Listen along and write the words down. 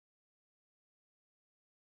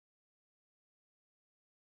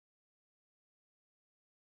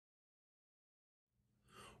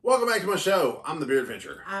Welcome back to my show. I'm the Beer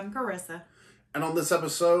Adventure. I'm Carissa. And on this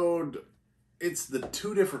episode, it's the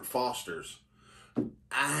two different Fosters.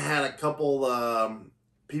 I had a couple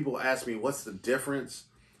people ask me what's the difference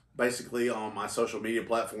basically on my social media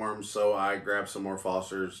platforms. So I grabbed some more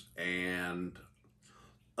Fosters and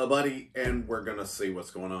a buddy, and we're going to see what's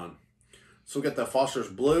going on. So we got the Foster's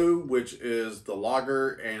Blue, which is the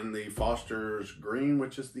lager, and the Foster's Green,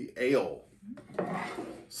 which is the ale.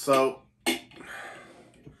 So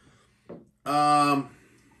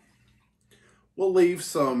we'll leave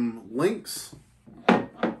some links.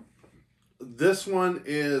 This one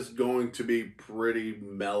is going to be pretty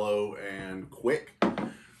mellow and quick.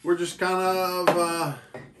 We're just kind of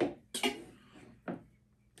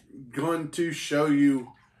going to show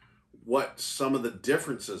you what some of the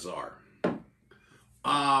differences are.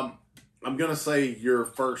 I'm going to say your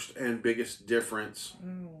first and biggest difference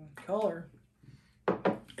Color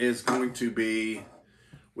is going to be,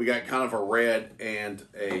 we got kind of a red and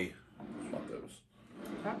a, what those?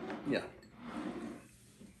 Okay. Yeah.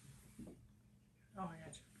 Oh, I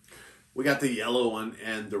got you. We got the yellow one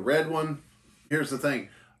and the red one. Here's the thing.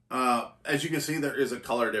 As you can see, there is a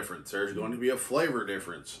color difference. There's going to be a flavor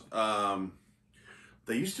difference.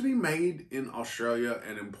 They used to be made in Australia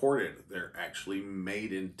and imported. They're actually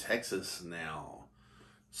made in Texas now.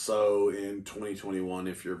 So in 2021,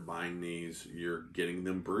 if you're buying these, you're getting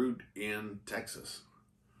them brewed in Texas.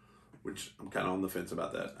 Which I'm kind of on the fence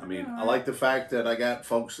about that. I mean, I like the fact that I got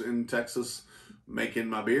folks in Texas making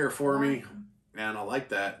my beer for me. And I like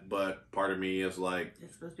that, but part of me is like,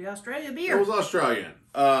 it's supposed to be Australia beer. it was Australian.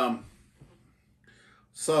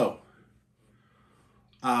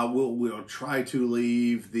 We'll try to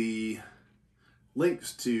leave the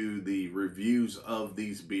links to the reviews of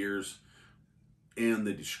these beers in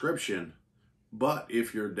the description. But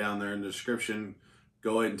if you're down there in the description,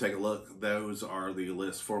 go ahead and take a look. Those are the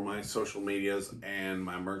lists for my social medias and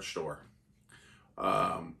my merch store.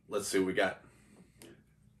 Let's see what we got.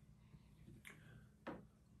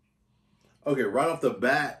 Okay, right off the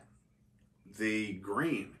bat, the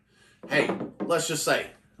green. Hey, let's just say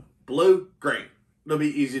blue, green. It'll be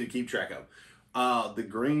easy to keep track of. The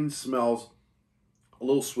green smells a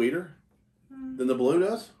little sweeter than the blue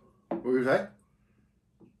does. What would you say?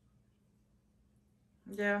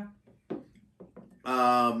 Yeah.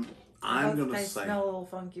 I'm gonna they say. smell a little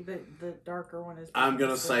funky, but the darker one is. I'm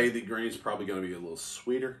gonna say the green is probably gonna be a little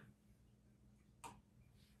sweeter.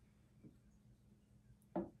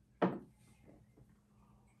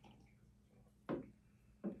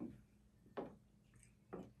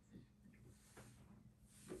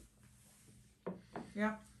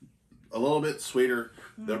 Yeah. A little bit sweeter.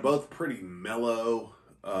 They're both pretty mellow.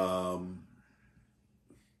 I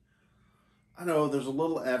know there's a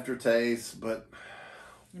little aftertaste, but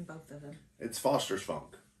In both of them. it's Foster's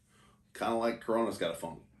funk. Kind of like Corona's got a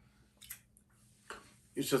funk.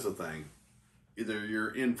 It's just a thing. Either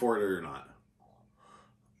you're in for it or you're not.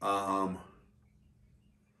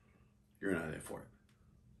 You're not in for it.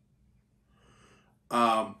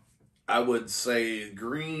 I would say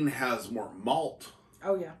green has more malt.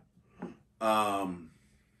 Oh, yeah.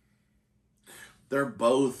 They're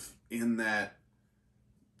both in that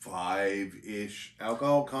 5-ish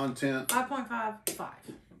alcohol content. 5.5, 5.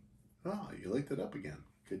 Oh, you licked it up again.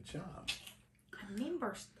 Good job. I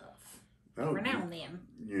remember stuff. Oh, Every now and then.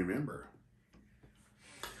 You remember.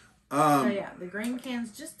 So, yeah, the green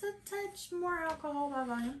can's just a touch more alcohol by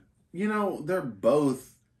volume. You know, they're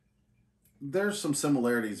both, there's some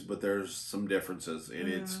similarities, but there's some differences. And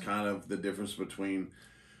it's kind of the difference between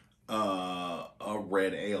a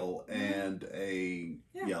red ale and a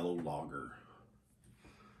yellow lager.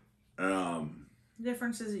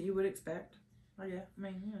 Differences that you would expect. Oh, yeah. I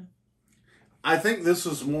mean, yeah. I think this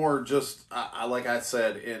was more just, like I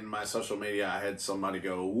said in my social media, I had somebody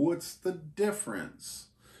go, what's the difference?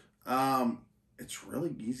 It's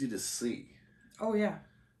really easy to see. Oh, yeah.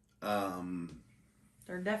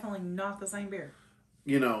 They're definitely not the same beer.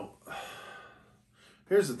 You know,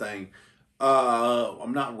 here's the thing.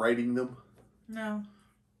 I'm not rating them. No.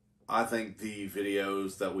 I think the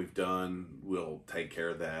videos that we've done will take care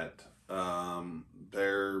of that.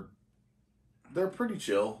 They're pretty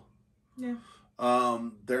chill. Yeah.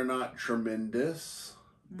 They're not tremendous,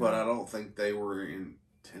 but I don't think they were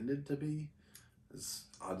intended to be. As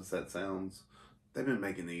odd as that sounds, they've been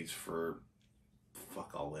making these for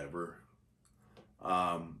fuck all ever.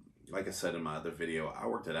 Like I said in my other video, I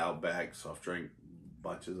worked at Outback, so I've drank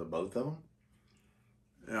bunches of both of them.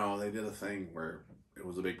 You know, they did a thing where it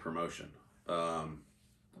was a big promotion. No,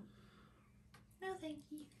 thank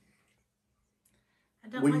you. I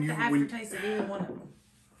don't like the aftertaste of either one of them.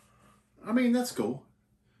 I mean, that's cool.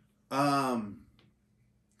 I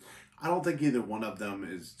don't think either one of them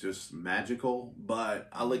is just magical, but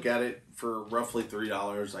I look at it for roughly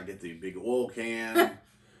 $3. I get the big oil can.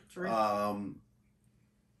 True. I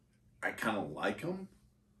kind of like them.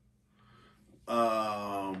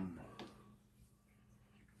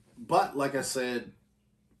 But like I said,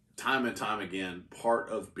 time and time again, part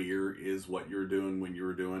of beer is what you're doing when you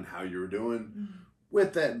were doing, how you were doing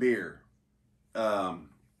with that beer. When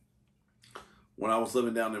I was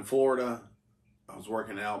living down in Florida, I was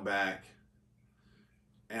working out back,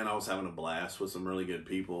 and I was having a blast with some really good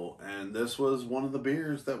people. And this was one of the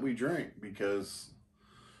beers that we drank because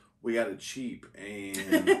we got it cheap.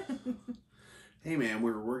 And hey, man,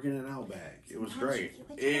 we were working at Outback. It was great.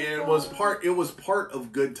 It was part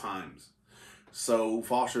of good times. So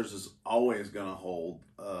Foster's is always gonna hold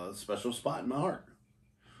a special spot in my heart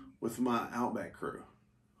with my Outback crew.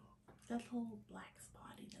 That little black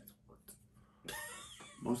spot in his heart.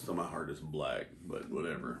 Most of my heart is black, but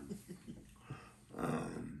whatever.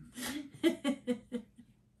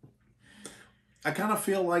 I kind of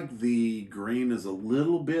feel like the green is a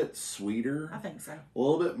little bit sweeter. I think so. A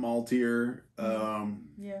little bit maltier.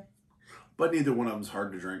 Yeah. But neither one of them's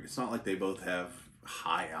hard to drink. It's not like they both have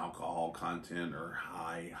high alcohol content or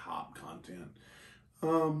high hop content.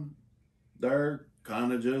 They're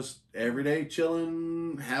kind of just everyday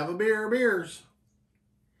chilling, have a beers.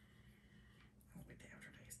 I like the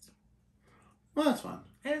aftertaste. Well, that's fine.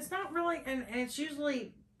 And it's not really, and it's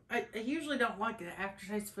usually, I usually don't like the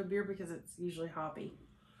aftertaste of a beer because it's usually hoppy.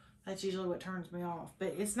 That's usually what turns me off.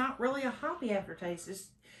 But it's not really a hoppy aftertaste.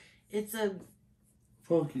 It's a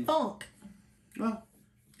Funky. funk. Well,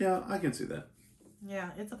 yeah, I can see that.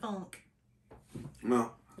 Yeah, it's a funk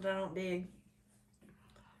Well, that I don't dig.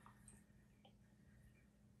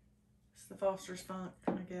 It's the Foster's funk,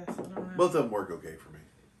 I guess. I don't know. both of them work okay for me.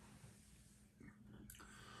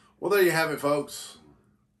 Well, there you have it, folks.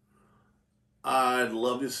 I'd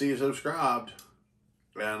love to see you subscribed,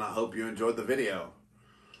 and I hope you enjoyed the video.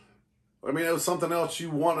 Let me know something else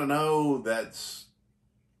you want to know that's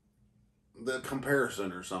the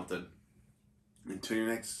comparison or something. Until your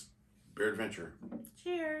next beer adventure.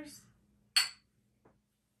 Cheers.